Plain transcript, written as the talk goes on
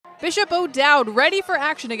Bishop O'Dowd ready for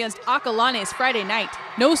action against Acalanes Friday night.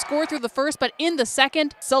 No score through the first, but in the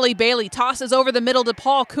second, Sully Bailey tosses over the middle to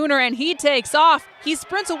Paul KUHNER and he takes off. He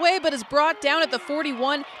sprints away but is brought down at the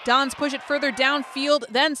 41. Dons push it further downfield.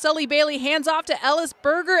 Then Sully Bailey hands off to ELLIS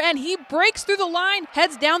and he breaks through the line,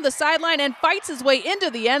 heads down the sideline and fights his way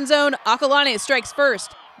into the end zone. Acalanes strikes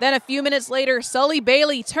first. Then a few minutes later, Sully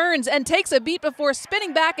Bailey turns and takes a beat before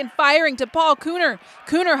spinning back and firing to Paul KUHNER.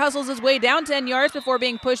 KUHNER hustles his way down 10 yards before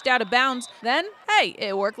being pushed out of bounds. Then, hey,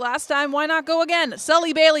 it worked last time, why not go again?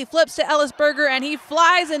 Sully Bailey flips to ELLIS and he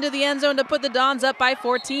flies into the end zone to put the Dons up by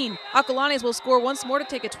 14. Acalanes will score once more to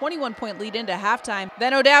take a 21-point lead into halftime.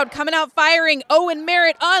 Then O'Dowd coming out firing. Owen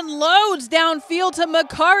Merritt unloads downfield to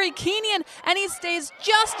Makari Kenyon and he stays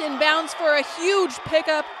just in bounds for a huge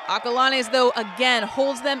pickup. Acalanes, though, again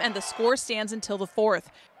holds them and the score stands until the fourth.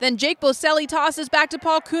 Then Jake Boselli tosses back to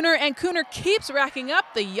Paul KUHNER and KUHNER keeps racking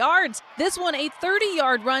up the yards. This one a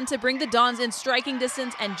 30-yard run to bring the Dons in striking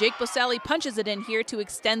distance and Jake Boselli punches it in here to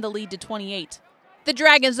extend the lead to 28. The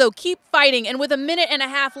Dragons, though, keep fighting, and with a minute and a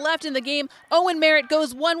half left in the game, Owen Merritt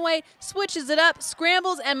goes one way, switches it up,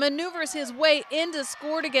 scrambles, and maneuvers his way in to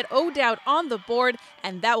score to get O'Dowd on the board,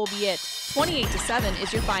 and that will be it. 28-7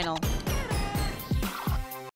 is your final.